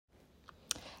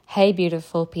Hey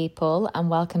beautiful people, and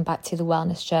welcome back to the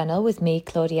Wellness Journal with me,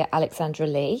 Claudia Alexandra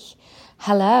Lee.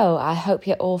 Hello, I hope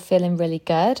you're all feeling really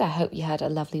good. I hope you had a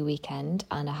lovely weekend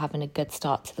and are having a good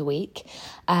start to the week.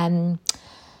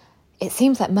 It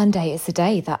seems like Monday is the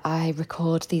day that I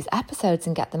record these episodes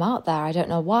and get them out there. I don't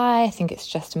know why. I think it's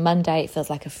just Monday. It feels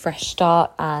like a fresh start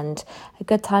and a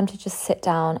good time to just sit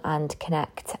down and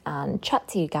connect and chat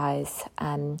to you guys.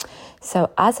 So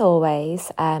as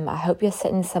always, I hope you're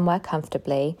sitting somewhere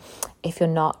comfortably. If you're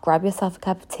not, grab yourself a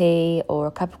cup of tea or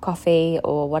a cup of coffee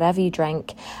or whatever you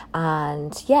drink.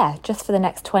 And yeah, just for the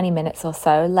next 20 minutes or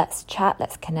so, let's chat,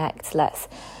 let's connect, let's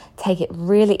take it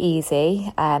really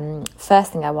easy.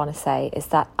 First thing I want to say is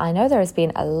that I know there has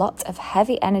been a lot of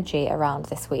heavy energy around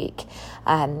this week.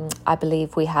 I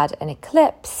believe we had an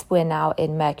eclipse. We're now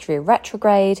in Mercury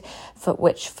retrograde,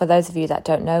 for those of you that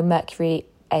don't know, Mercury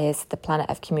is the planet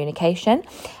of communication,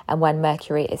 and when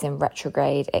Mercury is in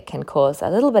retrograde, it can cause a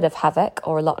little bit of havoc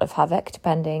or a lot of havoc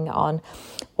depending on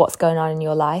what's going on in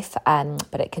your life,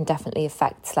 but it can definitely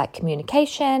affect like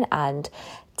communication and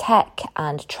tech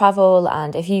and travel.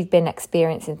 And if you've been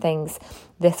experiencing things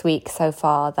this week so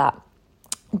far that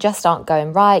just aren't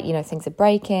going right, you know, things are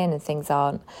breaking and things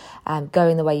aren't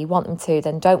going the way you want them to,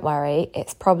 then don't worry.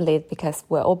 It's probably because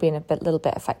we're all being little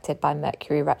bit affected by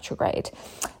Mercury retrograde.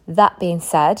 That being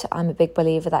said, I'm a big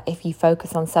believer that if you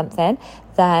focus on something,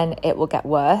 then it will get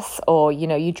worse, or, you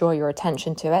know, you draw your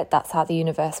attention to it. That's how the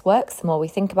universe works. The more we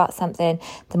think about something,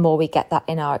 the more we get that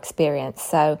in our experience.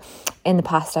 So in the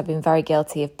past, I've been very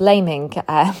guilty of blaming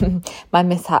my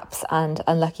mishaps and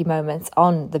unlucky moments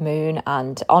on the moon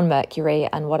and on Mercury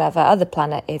and whatever other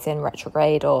planet is in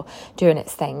retrograde or doing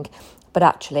its thing. But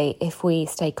actually, if we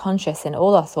stay conscious in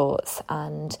all our thoughts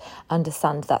and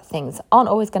understand that things aren't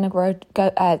always going to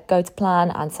go to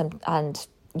plan, and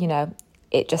you know,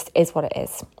 it just is what it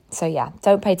is. So yeah,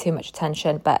 don't pay too much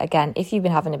attention. But again, if you've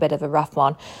been having a bit of a rough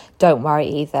one, don't worry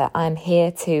either. I'm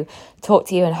here to talk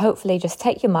to you and hopefully just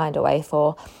take your mind away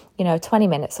for, 20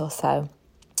 minutes or so,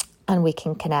 and we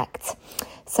can connect.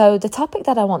 So the topic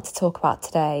that I want to talk about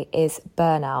today is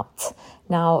burnout.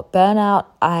 Now, burnout,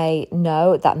 I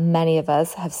know that many of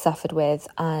us have suffered with,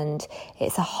 and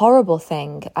it's a horrible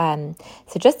thing.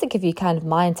 So just to give you kind of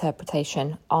my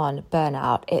interpretation on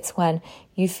burnout, it's when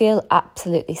you feel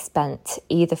absolutely spent,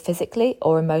 either physically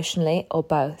or emotionally or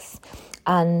both.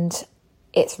 And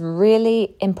it's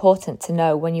really important to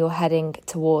know when you're heading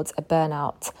towards a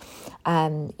burnout.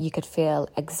 You could feel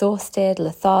exhausted,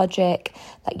 lethargic,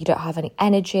 like you don't have any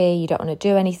energy, you don't want to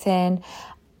do anything.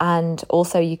 And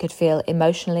also you could feel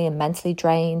emotionally and mentally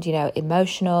drained,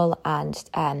 emotional and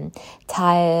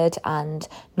tired and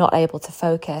not able to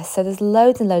focus. So there's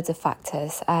loads and loads of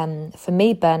factors. For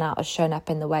me, burnout has shown up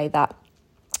in the way that,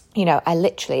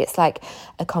 it's like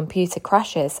a computer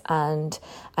crashes and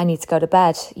I need to go to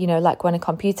bed. Like when a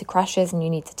computer crashes and you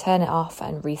need to turn it off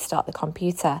and restart the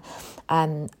computer.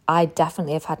 I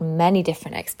definitely have had many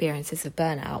different experiences of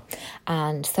burnout,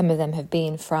 and some of them have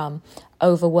been from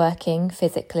overworking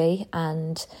physically,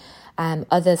 and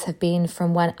others have been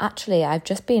from when actually I've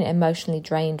just been emotionally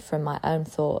drained from my own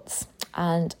thoughts.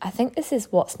 And I think this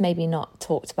is what's maybe not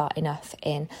talked about enough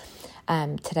in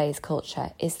today's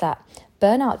culture, is that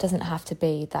burnout doesn't have to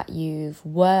be that you've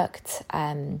worked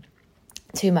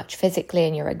too much physically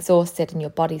and you're exhausted and your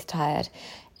body's tired.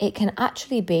 It can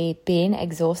actually be being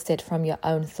exhausted from your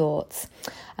own thoughts.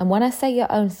 And when I say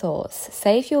your own thoughts,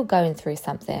 say if you're going through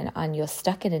something and you're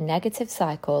stuck in a negative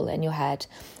cycle in your head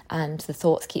and the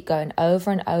thoughts keep going over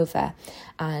and over,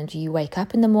 and you wake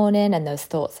up in the morning and those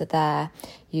thoughts are there,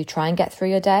 you try and get through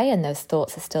your day and those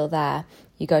thoughts are still there,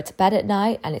 you go to bed at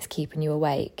night and it's keeping you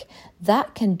awake.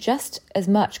 That can just as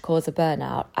much cause a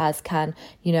burnout as can,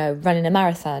 running a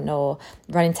marathon or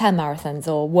running 10 marathons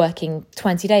or working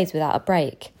 20 days without a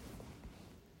break.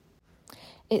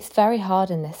 It's very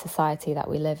hard in this society that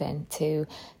we live in to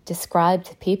describe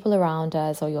to people around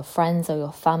us or your friends or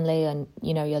your family and,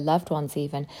 your loved ones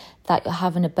even, that you're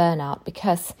having a burnout,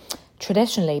 because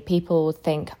traditionally people would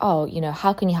think,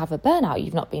 how can you have a burnout?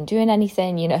 You've not been doing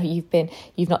anything,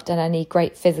 you've not done any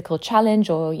great physical challenge,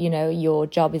 or, your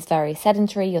job is very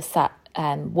sedentary, you're sat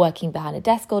working behind a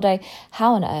desk all day.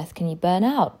 How on earth can you burn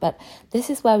out? But this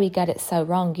is where we get it so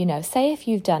wrong. Say if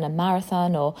you've done a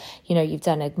marathon or, you've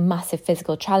done a massive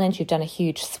physical challenge, you've done a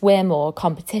huge swim or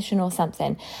competition or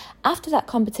something. After that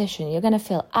competition, you're going to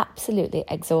feel absolutely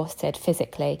exhausted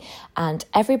physically, and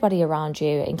everybody around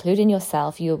you, including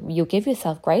yourself, you'll give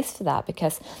yourself grace for that,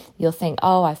 because you'll think,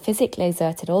 I physically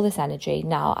exerted all this energy,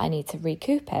 now I need to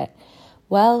recoup it.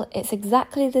 Well, it's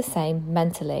exactly the same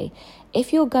mentally.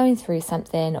 if you're going through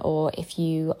something, or if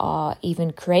you are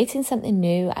even creating something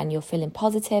new and you're feeling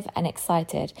positive and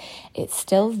excited, it's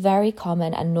still very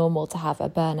common and normal to have a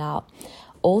burnout.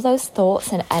 All those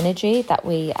thoughts and energy that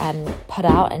we put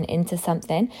out and into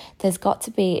something, there's got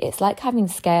to be, it's like having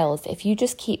scales. If you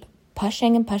just keep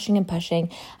pushing and pushing and pushing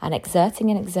and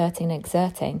exerting and exerting and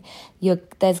exerting,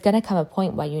 there's going to come a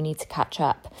point where you need to catch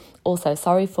up. Also,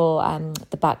 sorry for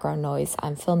the background noise.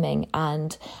 I'm filming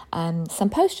and some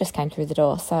post just came through the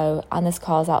door. And there's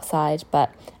cars outside.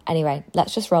 But anyway,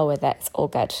 let's just roll with it. It's all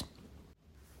good.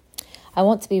 I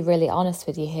want to be really honest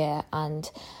with you here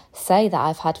and say that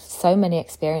I've had so many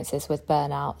experiences with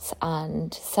burnouts,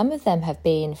 and some of them have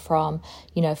been from,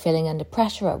 feeling under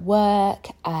pressure at work,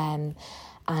 and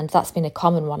that's been a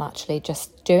common one actually,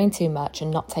 just doing too much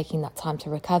and not taking that time to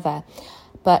recover.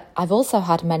 But I've also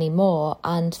had many more,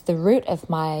 and the root of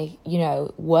my,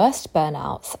 worst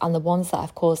burnouts and the ones that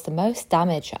have caused the most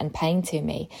damage and pain to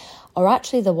me are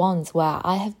actually the ones where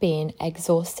I have been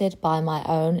exhausted by my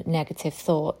own negative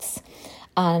thoughts.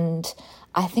 And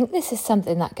I think this is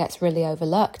something that gets really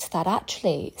overlooked, that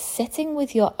actually sitting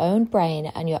with your own brain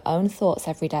and your own thoughts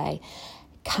every day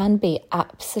can be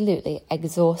absolutely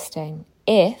exhausting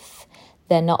if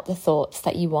they're not the thoughts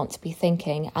that you want to be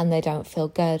thinking and they don't feel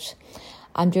good.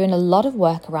 I'm doing a lot of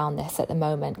work around this at the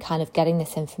moment, kind of getting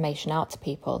this information out to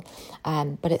people.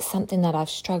 But it's something that I've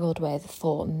struggled with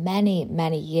for many,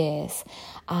 many years.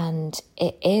 And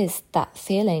it is that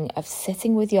feeling of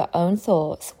sitting with your own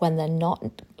thoughts when they're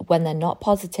not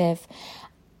positive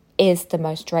is the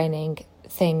most draining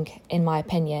thing, in my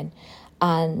opinion.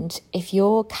 And if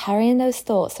you're carrying those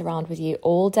thoughts around with you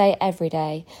all day, every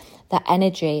day, that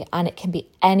energy, and it can be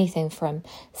anything from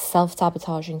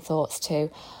self-sabotaging thoughts to,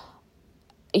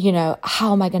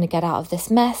 how am I going to get out of this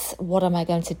mess? What am I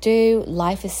going to do?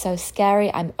 Life is so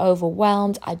scary. I'm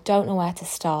overwhelmed. I don't know where to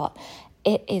start.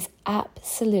 It is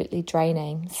absolutely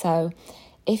draining. So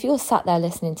if you're sat there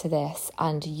listening to this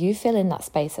and you feel in that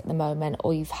space at the moment,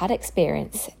 or you've had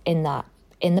experience in that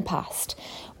in the past,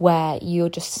 where you're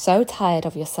just so tired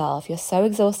of yourself, you're so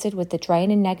exhausted with the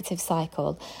draining negative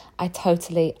cycle, I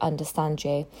totally understand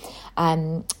you.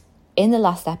 In the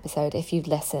last episode, if you've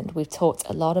listened, we've talked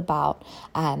a lot about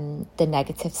the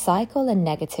negative cycle and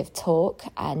negative talk,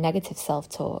 negative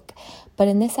self-talk. But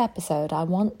in this episode, I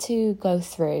want to go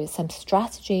through some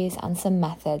strategies and some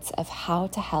methods of how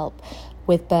to help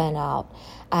with burnout.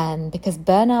 Because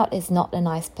burnout is not a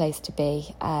nice place to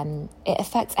be. It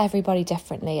affects everybody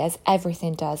differently, as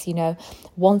everything does.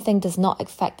 One thing does not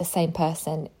affect the same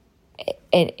person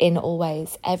in all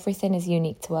ways. Everything is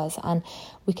unique to us, and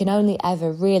we can only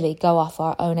ever really go off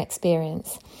our own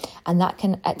experience, and that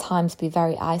can at times be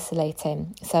very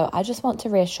isolating. So I just want to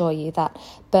reassure you that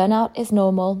burnout is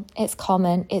normal, it's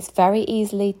common, it very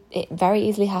easily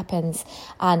happens,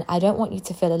 and I don't want you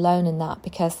to feel alone in that,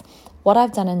 because what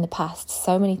I've done in the past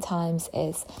so many times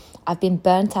is I've been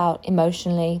burnt out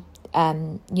emotionally,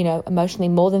 emotionally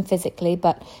more than physically,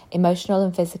 but emotional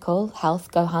and physical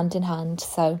health go hand in hand.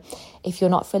 So if you're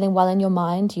not feeling well in your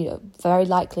mind, you're very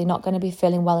likely not going to be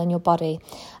feeling well in your body.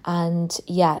 And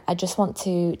I just want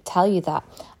to tell you that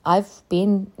I've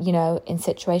been, in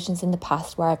situations in the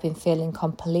past where I've been feeling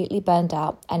completely burned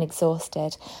out and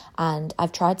exhausted, and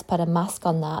I've tried to put a mask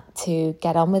on that to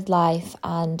get on with life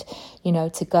and,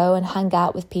 to go and hang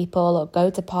out with people or go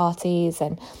to parties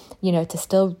and, to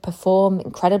still perform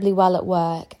incredibly well at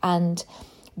work. And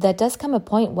there does come a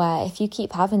point where if you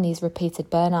keep having these repeated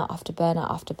burnout after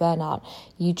burnout after burnout,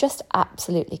 you just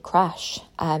absolutely crash.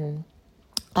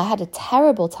 I had a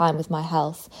terrible time with my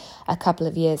health a couple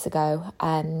of years ago.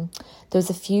 There was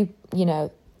a few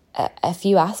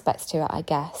aspects to it, I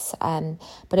guess.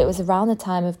 But it was around the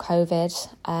time of COVID.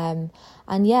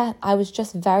 I was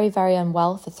just very, very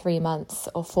unwell for 3 months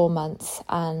or 4 months.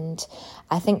 And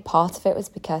I think part of it was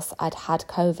because I'd had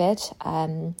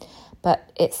COVID.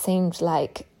 But it seemed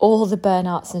like all the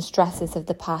burnouts and stresses of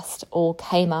the past all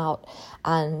came out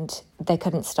and they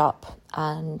couldn't stop.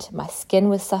 And my skin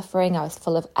was suffering. I was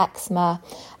full of eczema,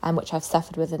 which I've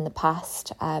suffered with in the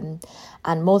past. And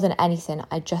more than anything,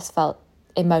 I just felt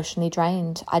emotionally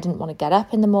drained. I didn't want to get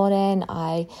up in the morning.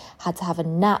 I had to have a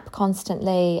nap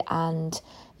constantly. And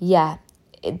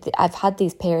I've had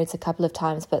these periods a couple of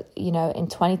times, but in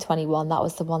 2021, that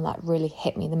was the one that really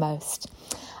hit me the most.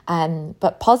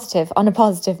 But on a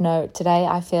positive note, today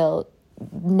I feel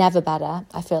never better.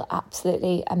 I feel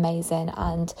absolutely amazing.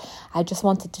 And I just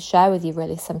wanted to share with you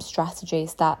really some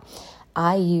strategies that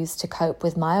I use to cope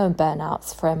with my own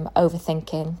burnouts from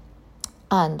overthinking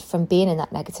and from being in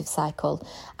that negative cycle.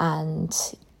 And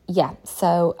yeah,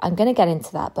 so I'm going to get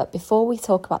into that. But before we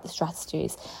talk about the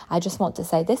strategies, I just want to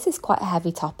say this is quite a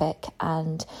heavy topic.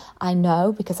 And I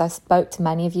know, because I spoke to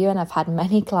many of you and I've had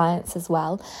many clients as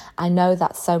well, I know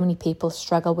that so many people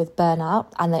struggle with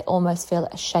burnout and they almost feel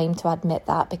ashamed to admit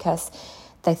that, because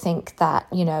they think that,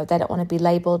 they don't want to be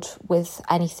labelled with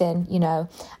anything,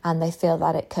 and they feel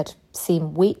that it could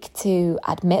seem weak to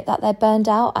admit that they're burned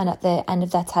out and at the end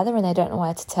of their tether and they don't know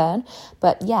where to turn.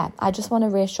 But yeah, I just want to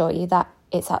reassure you that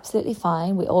it's absolutely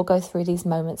fine. We all go through these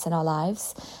moments in our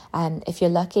lives. And if you're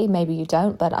lucky, maybe you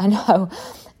don't. But I know,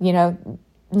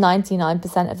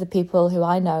 99% of the people who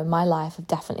I know in my life have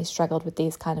definitely struggled with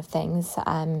these kind of things.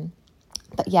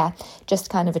 But yeah, just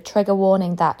kind of a trigger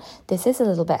warning that this is a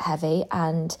little bit heavy.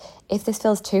 And if this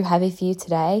feels too heavy for you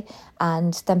today,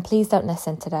 and then please don't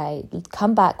listen today.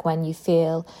 Come back when you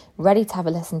feel ready to have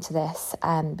a listen to this,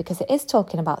 because it is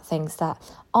talking about things that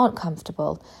aren't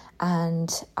comfortable.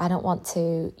 And I don't want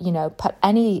to, put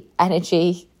any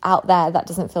energy out there that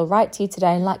doesn't feel right to you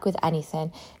today. And like with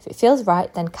anything, if it feels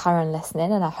right, then carry on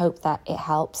listening. And I hope that it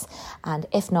helps. And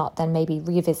if not, then maybe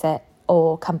revisit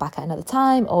or come back at another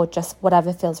time, or just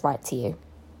whatever feels right to you.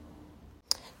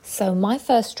 So my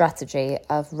first strategy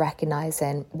of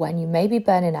recognizing when you may be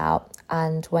burning out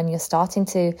and when you're starting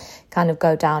to kind of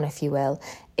go down, if you will,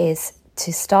 is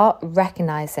to start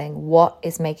recognizing what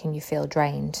is making you feel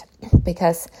drained,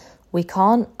 because we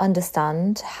can't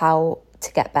understand how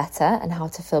to get better and how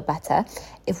to feel better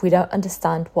if we don't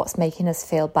understand what's making us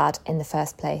feel bad in the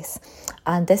first place.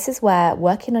 And this is where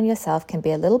working on yourself can be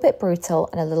a little bit brutal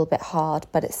and a little bit hard,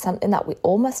 but it's something that we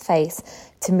all must face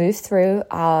to move through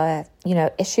our,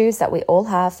 issues that we all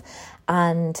have.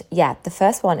 And yeah, the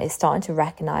first one is starting to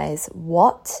recognize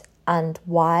what and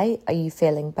why are you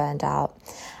feeling burned out.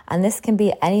 And this can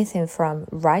be anything from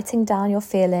writing down your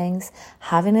feelings,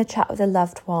 having a chat with a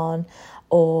loved one,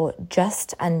 or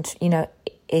just,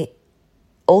 it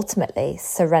ultimately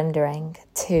surrendering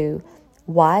to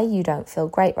why you don't feel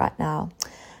great right now.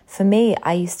 For me,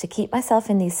 I used to keep myself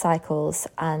in these cycles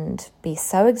and be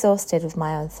so exhausted with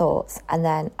my own thoughts, and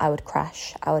then I would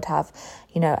crash. I would have,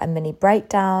 a mini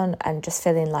breakdown and just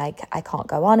feeling like I can't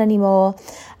go on anymore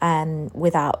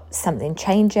without something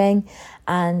changing.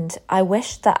 And I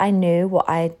wish that I knew what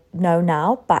I know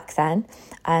now back then,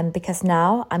 because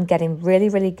now I'm getting really,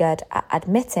 really good at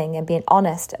admitting and being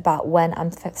honest about when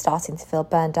I'm starting to feel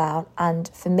burned out. And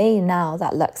for me now,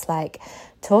 that looks like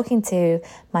talking to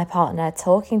my partner,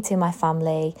 talking to my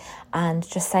family, and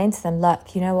just saying to them,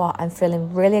 look, you know what, I'm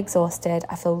feeling really exhausted.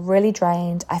 I feel really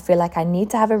drained. I feel like I need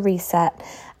to have a reset.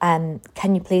 Can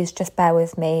you please just bear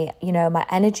with me? My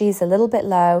energy is a little bit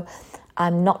low.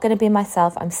 I'm not going to be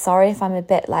myself. I'm sorry if I'm a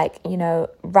bit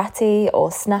ratty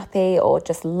or snappy or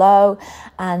just low.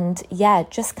 And yeah,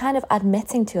 just kind of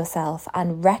admitting to yourself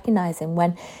and recognizing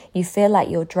when you feel like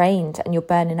you're drained and you're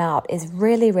burning out is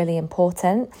really, really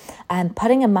important. And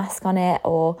putting a mask on it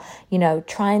or,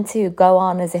 trying to go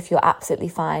on as if you're absolutely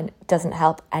fine doesn't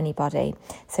help anybody.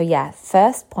 So yeah,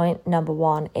 first point, number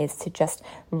one, is to just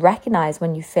recognize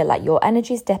when you feel like your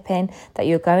energy's dipping, that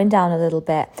you're going down a little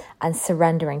bit, and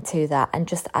surrendering to that and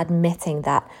just admitting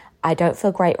that I don't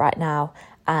feel great right now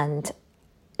and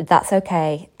that's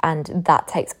okay, and that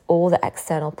takes all the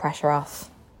external pressure off.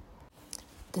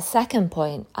 The second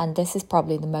point, and this is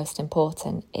probably the most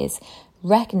important, is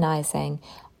recognizing,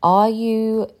 are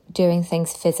you doing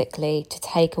things physically to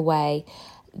take away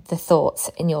the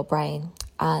thoughts in your brain?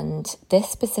 And this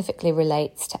specifically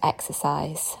relates to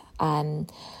exercise.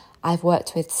 I've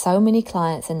worked with so many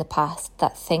clients in the past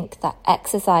that think that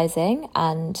exercising,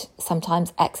 and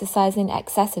sometimes exercising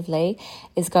excessively,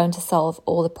 is going to solve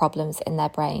all the problems in their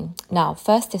brain. Now,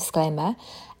 first disclaimer,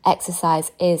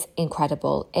 exercise is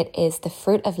incredible. It is the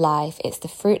fruit of life. It's the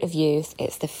fruit of youth.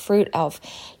 It's the fruit of,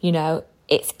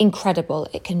 it's incredible.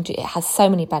 It has so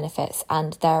many benefits,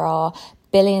 and there are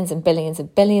billions and billions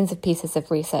and billions of pieces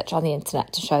of research on the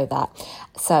internet to show that.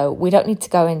 So we don't need to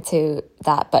go into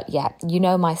that. But yeah,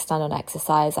 my stand on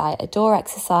exercise. I adore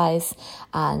exercise,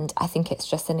 and I think it's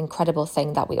just an incredible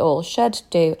thing that we all should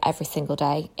do every single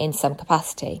day in some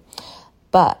capacity.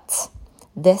 But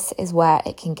this is where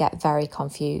it can get very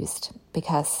confused,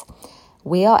 because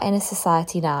we are in a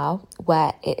society now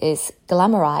where it is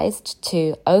glamorized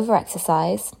to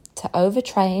over-exercise, to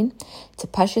overtrain, to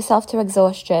push yourself to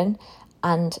exhaustion.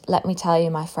 And let me tell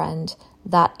you, my friend,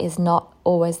 that is not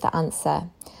always the answer.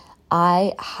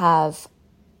 I have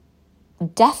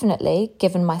definitely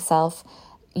given myself,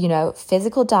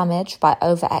 physical damage by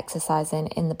over-exercising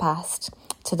in the past,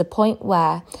 to the point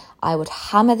where I would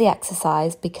hammer the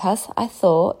exercise because I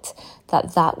thought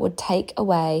that would take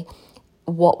away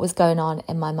what was going on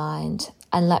in my mind.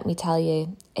 And let me tell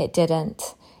you, it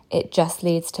didn't. It just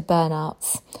leads to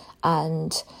burnouts.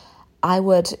 And I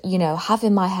would, have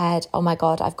in my head, oh my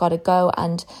God, I've got to go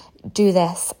and do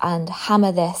this and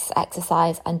hammer this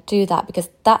exercise and do that because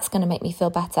that's going to make me feel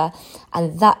better.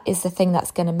 And that is the thing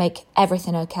that's going to make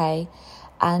everything okay.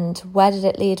 And where did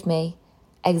it lead me?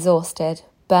 Exhausted,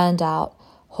 burned out,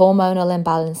 hormonal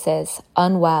imbalances,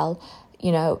 unwell,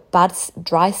 bad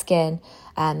dry skin,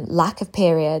 lack of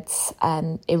periods,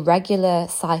 irregular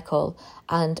cycle.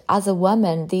 And as a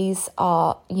woman, these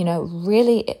are,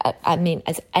 really,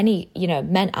 as any,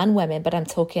 men and women, but I'm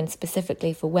talking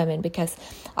specifically for women because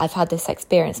I've had this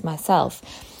experience myself.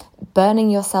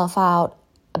 Burning yourself out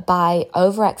by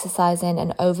over-exercising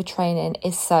and overtraining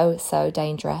is so, so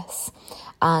dangerous.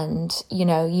 And,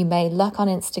 you may look on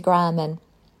Instagram and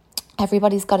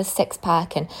everybody's got a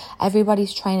six-pack and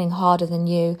everybody's training harder than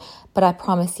you. But I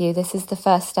promise you, this is the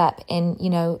first step in,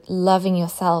 loving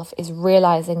yourself, is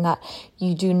realizing that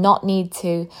you do not need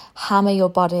to hammer your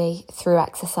body through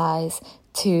exercise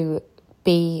to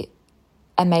be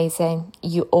amazing.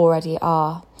 You already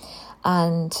are.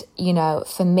 And,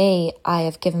 for me, I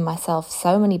have given myself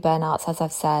so many burnouts, as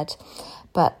I've said,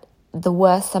 but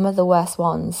some of the worst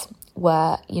ones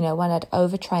were, when I'd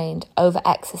overtrained,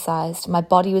 over-exercised, my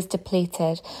body was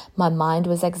depleted, my mind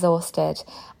was exhausted,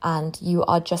 and you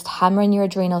are just hammering your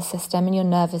adrenal system and your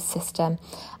nervous system,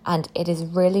 and it is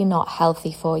really not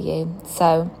healthy for you.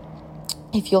 So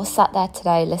if you're sat there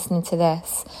today listening to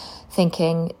this,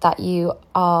 thinking that you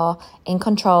are in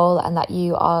control and that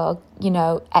you are,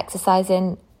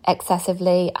 exercising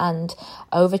excessively and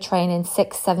overtraining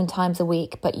 6-7 times a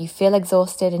week, but you feel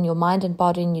exhausted in your mind and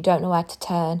body and you don't know where to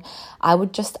turn, I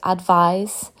would just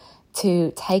advise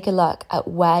to take a look at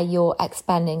where you're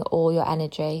expending all your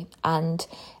energy, and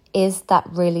is that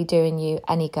really doing you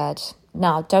any good?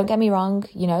 Now, don't get me wrong,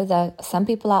 there are some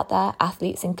people out there,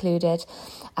 athletes included,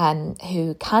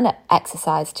 who can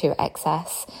exercise to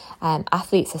excess.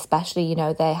 Athletes especially,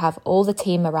 they have all the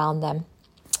team around them.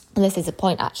 And this is a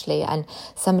point actually, and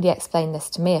somebody explained this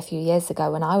to me a few years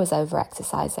ago when I was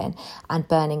over-exercising and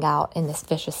burning out in this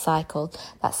vicious cycle,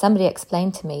 that somebody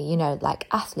explained to me, like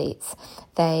athletes,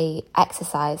 they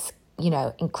exercise,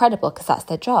 incredible because that's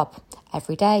their job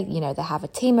every day. They have a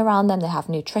team around them, they have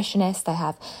nutritionists, they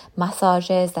have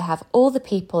massages, they have all the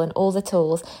people and all the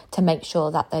tools to make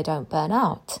sure that they don't burn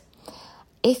out.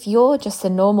 If you're just a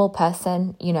normal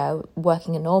person,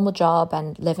 working a normal job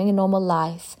and living a normal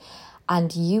life,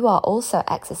 and you are also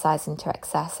exercising to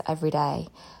excess every day,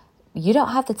 you don't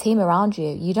have the team around you.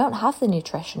 You don't have the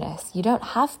nutritionist. You don't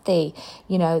have the,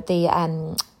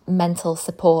 mental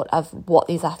support of what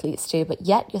these athletes do, but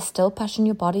yet you're still pushing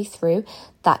your body through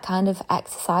that kind of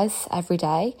exercise every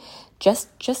day.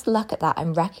 Just look at that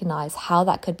and recognize how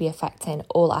that could be affecting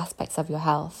all aspects of your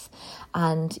health.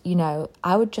 And,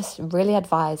 I would just really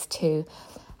advise to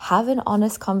have an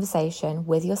honest conversation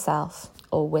with yourself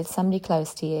or with somebody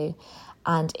close to you.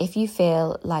 And if you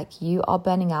feel like you are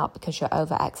burning out because you're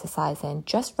over-exercising,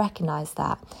 just recognize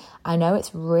that. I know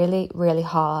it's really, really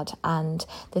hard. And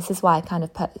this is why I kind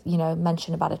of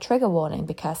mention about a trigger warning,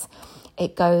 because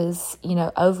it goes,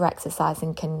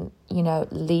 over-exercising can,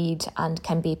 lead and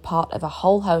can be part of a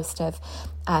whole host of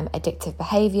addictive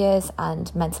behaviors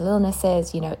and mental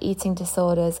illnesses, eating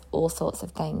disorders, all sorts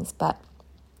of things. But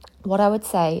what I would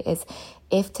say is,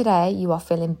 if today you are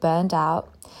feeling burned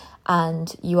out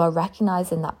and you are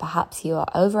recognizing that perhaps you are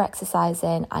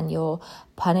over-exercising and you're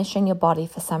punishing your body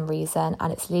for some reason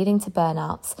and it's leading to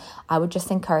burnouts, I would just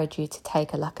encourage you to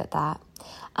take a look at that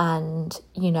and,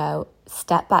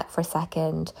 step back for a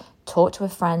second, talk to a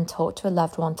friend, talk to a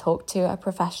loved one, talk to a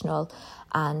professional,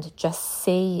 and just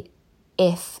see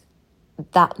if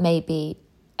that may be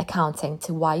accounting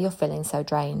to why you're feeling so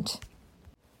drained.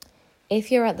 If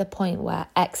you're at the point where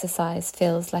exercise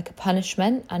feels like a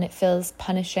punishment and it feels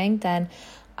punishing, then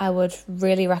I would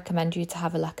really recommend you to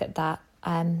have a look at that.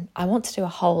 I want to do a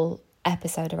whole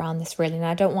episode around this really, and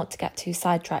I don't want to get too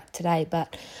sidetracked today,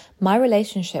 but my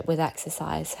relationship with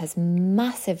exercise has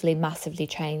massively, massively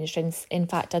changed. And in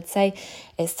fact, I'd say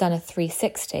it's done a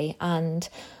 360, and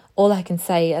all I can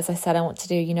say, as I said, I want to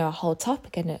do, a whole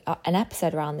topic and an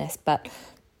episode around this, but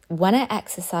when I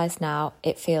exercise now,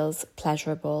 it feels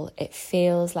pleasurable. It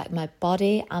feels like my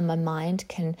body and my mind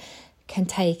can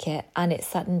take it. And it's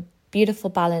that beautiful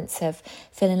balance of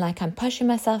feeling like I'm pushing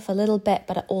myself a little bit,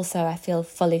 but also I feel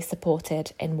fully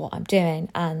supported in what I'm doing.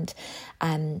 And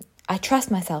I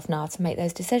trust myself now to make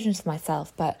those decisions for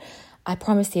myself. But I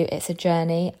promise you it's a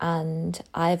journey, and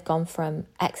I've gone from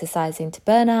exercising to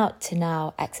burnout to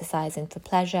now exercising for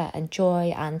pleasure and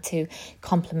joy and to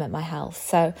complement my health.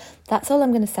 So that's all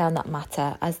I'm going to say on that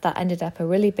matter, as that ended up a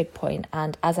really big point.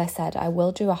 And as I said, I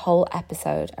will do a whole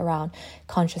episode around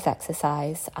conscious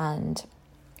exercise and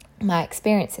my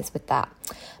experiences with that.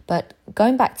 But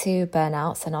going back to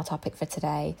burnouts and our topic for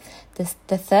today, the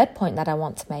third point that I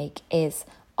want to make is,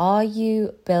 are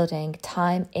you building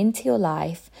time into your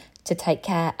life to take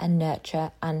care and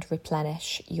nurture and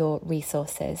replenish your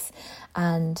resources?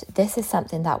 And this is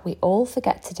something that we all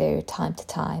forget to do time to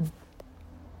time.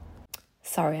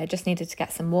 Sorry, I just needed to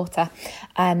get some water.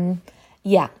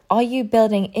 Are you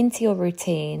building into your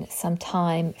routine some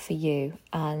time for you?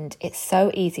 And it's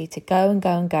so easy to go and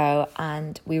go and go,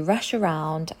 and we rush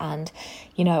around, and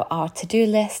our to-do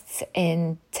lists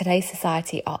in today's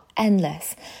society are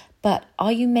endless. But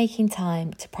are you making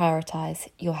time to prioritize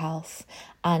your health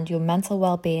and your mental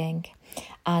well-being?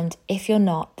 And if you're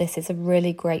not, this is a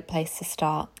really great place to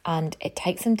start. And it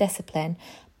takes some discipline,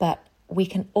 but we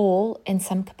can all, in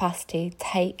some capacity,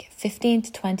 take 15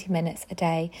 to 20 minutes a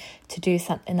day to do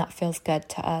something that feels good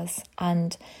to us.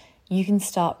 And you can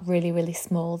start really, really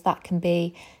small. That can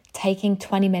be taking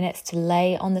 20 minutes to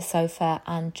lay on the sofa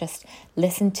and just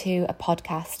listen to a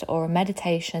podcast or a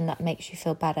meditation that makes you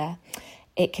feel better.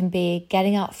 It can be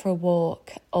getting out for a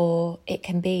walk, or it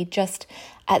can be just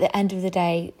at the end of the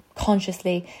day,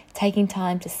 consciously taking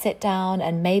time to sit down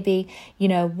and maybe,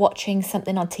 watching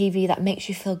something on TV that makes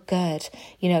you feel good,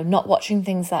 not watching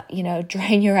things that,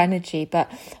 drain your energy, but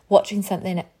watching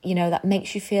something, that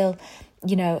makes you feel,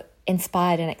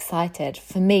 inspired and excited.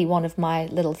 For me, one of my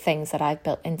little things that I've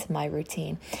built into my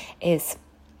routine is,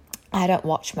 I don't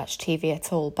watch much TV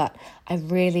at all, but I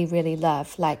really, really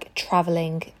love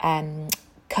traveling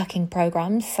cooking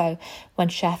programs. So when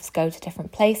chefs go to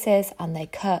different places and they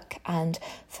cook, and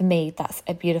for me, that's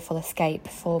a beautiful escape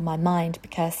for my mind,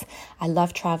 because I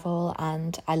love travel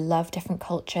and I love different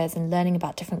cultures and learning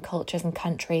about different cultures and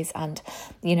countries. And,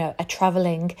 a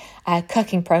traveling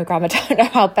cooking program, I don't know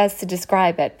how best to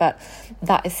describe it, but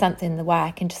that is something where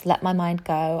I can just let my mind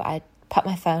go. I put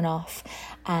my phone off,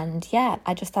 and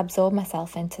I just absorb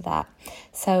myself into that.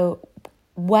 So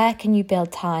where can you build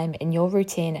time in your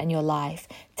routine and your life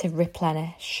to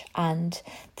replenish? And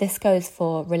this goes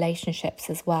for relationships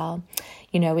as well.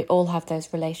 We all have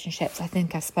those relationships. I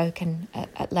think I've spoken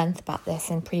at length about this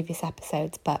in previous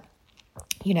episodes, but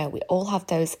we all have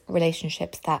those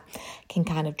relationships that can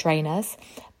kind of drain us.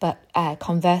 But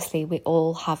conversely, we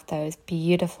all have those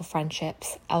beautiful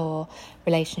friendships or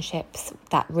relationships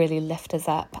that really lift us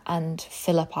up and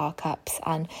fill up our cups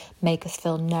and make us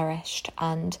feel nourished.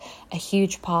 And a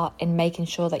huge part in making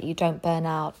sure that you don't burn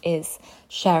out is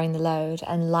sharing the load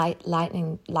and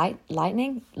lighting the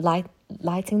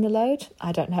load.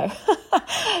 I don't know.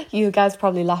 You guys are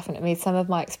probably laughing at me. Some of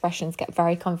my expressions get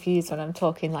very confused when I'm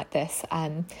talking like this.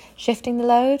 Shifting the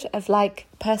load of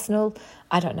personal,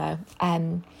 I don't know.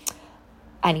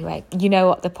 Anyway,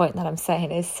 what the point that I'm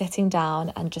saying is, sitting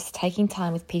down and just taking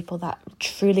time with people that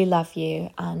truly love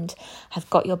you and have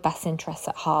got your best interests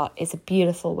at heart is a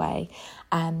beautiful way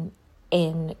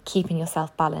in keeping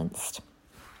yourself balanced.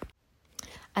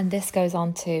 And this goes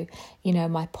on to,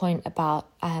 my point about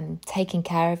taking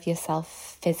care of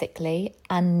yourself physically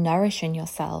and nourishing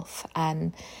yourself,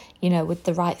 with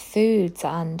the right foods.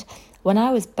 And when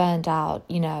I was burned out,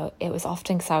 it was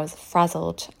often because I was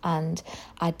frazzled and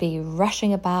I'd be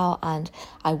rushing about and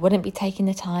I wouldn't be taking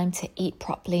the time to eat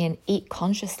properly and eat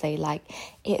consciously.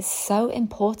 It's so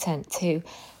important to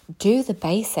do the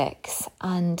basics,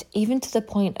 and even to the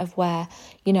point of where,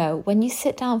 when you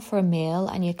sit down for a meal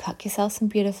and you cook yourself some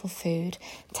beautiful food,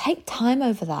 take time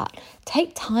over that.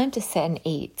 Take time to sit and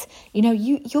eat.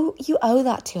 You owe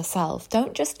that to yourself.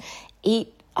 Don't just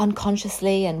eat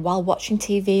unconsciously and while watching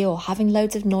TV or having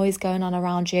loads of noise going on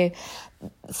around you.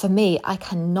 For me, I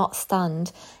cannot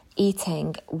stand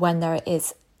eating when there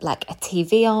is a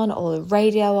TV on or the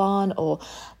radio on or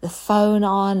the phone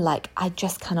on. I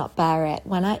just cannot bear it.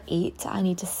 When I eat, I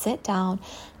need to sit down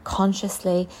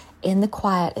consciously in the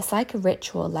quiet. It's like a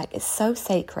ritual. It's so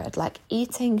sacred.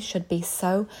 Eating should be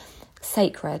so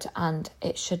sacred, and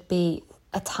it should be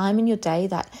a time in your day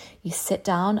that you sit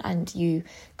down and you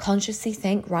consciously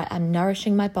think, right, I'm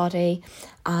nourishing my body.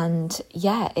 And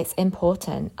it's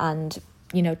important. And,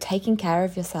 taking care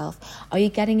of yourself. Are you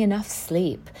getting enough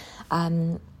sleep?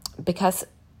 Because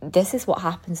this is what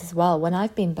happens as well. When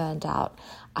I've been burned out,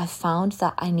 I've found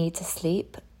that I need to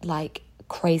sleep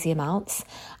crazy amounts.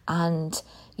 And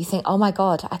you think, oh my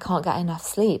God, I can't get enough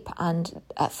sleep. And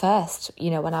at first,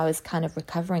 when I was kind of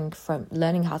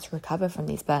learning how to recover from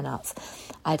these burnouts,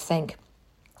 I'd think,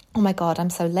 oh my God, I'm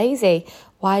so lazy.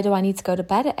 Why do I need to go to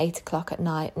bed at 8 o'clock at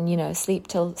night and, sleep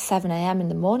till 7 a.m. in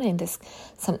the morning?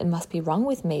 Something must be wrong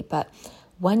with me. But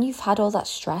when you've had all that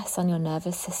stress on your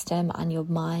nervous system and your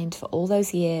mind for all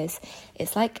those years,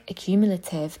 it's like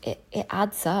accumulative. It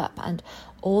adds up, and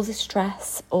all the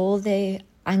stress, all the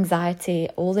anxiety,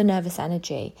 all the nervous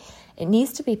energy, it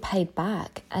needs to be paid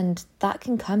back, and that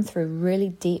can come through really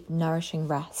deep, nourishing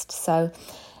rest. So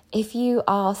if you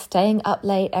are staying up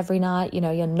late every night,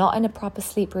 you're not in a proper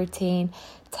sleep routine,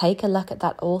 take a look at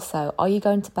that also. Are you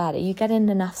going to bed? Are you getting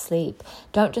enough sleep?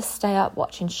 Don't just stay up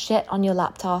watching shit on your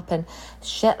laptop and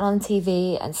shit on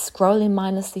TV and scrolling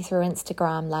mindlessly through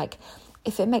Instagram. Like,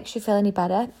 if it makes you feel any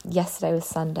better, yesterday was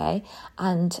Sunday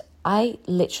and I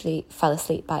literally fell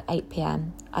asleep by 8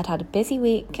 p.m. I'd had a busy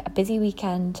week, a busy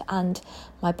weekend, and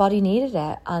my body needed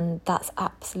it, and that's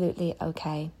absolutely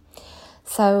okay.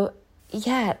 So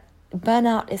yeah,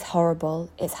 burnout is horrible.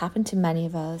 It's happened to many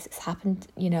of us. It's happened,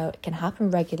 it can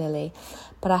happen regularly.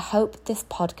 But I hope this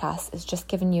podcast has just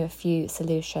given you a few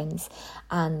solutions,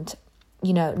 and,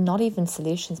 not even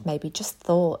solutions, maybe just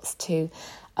thoughts to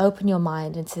open your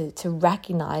mind and to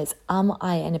recognize, am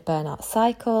I in a burnout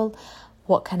cycle?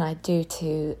 What can I do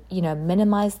to,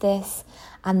 minimize this?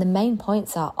 And the main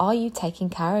points are you taking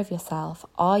care of yourself?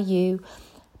 Are you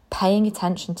paying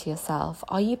attention to yourself?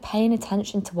 Are you paying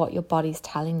attention to what your body's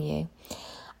telling you?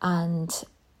 And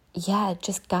yeah,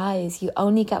 just guys, you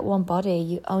only get one body,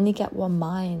 you only get one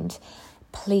mind.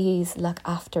 Please look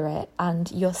after it.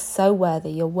 And you're so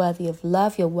worthy. You're worthy of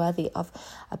love. You're worthy of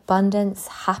abundance,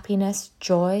 happiness,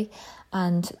 joy.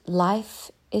 And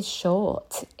life is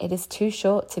short. It is too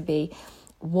short to be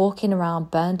walking around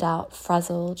burned out,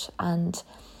 frazzled, and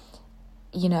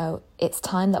it's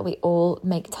time that we all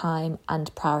make time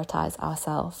and prioritize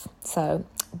ourselves. So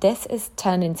this is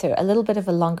turned into a little bit of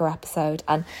a longer episode,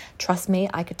 and trust me,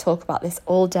 I could talk about this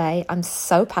all day. I'm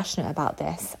so passionate about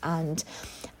this, and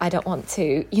I don't want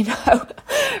to,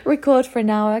 record for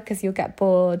an hour because you'll get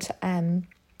bored.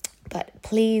 But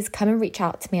please come and reach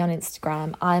out to me on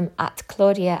Instagram. I'm at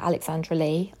Claudia Alexandra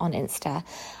Lee on Insta.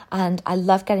 And I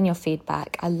love getting your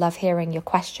feedback. I love hearing your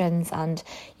questions, and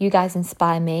you guys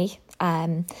inspire me.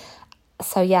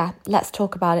 So yeah, let's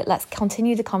talk about it. Let's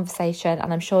continue the conversation.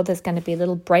 And I'm sure there's going to be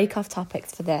little break off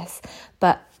topics for this.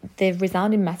 But the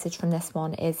resounding message from this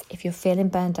one is, if you're feeling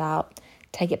burned out,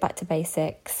 take it back to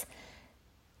basics.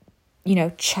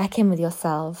 Check in with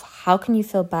yourself. How can you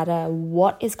feel better?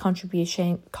 What is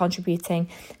contributing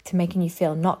to making you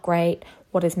feel not great?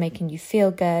 What is making you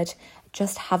feel good?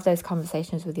 Just have those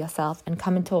conversations with yourself and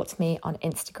come and talk to me on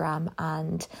Instagram.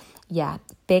 And yeah,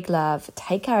 big love.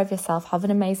 Take care of yourself. Have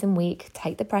an amazing week.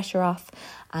 Take the pressure off.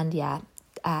 And yeah,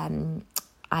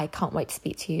 I can't wait to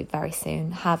speak to you very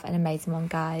soon. Have an amazing one,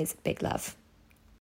 guys. Big love.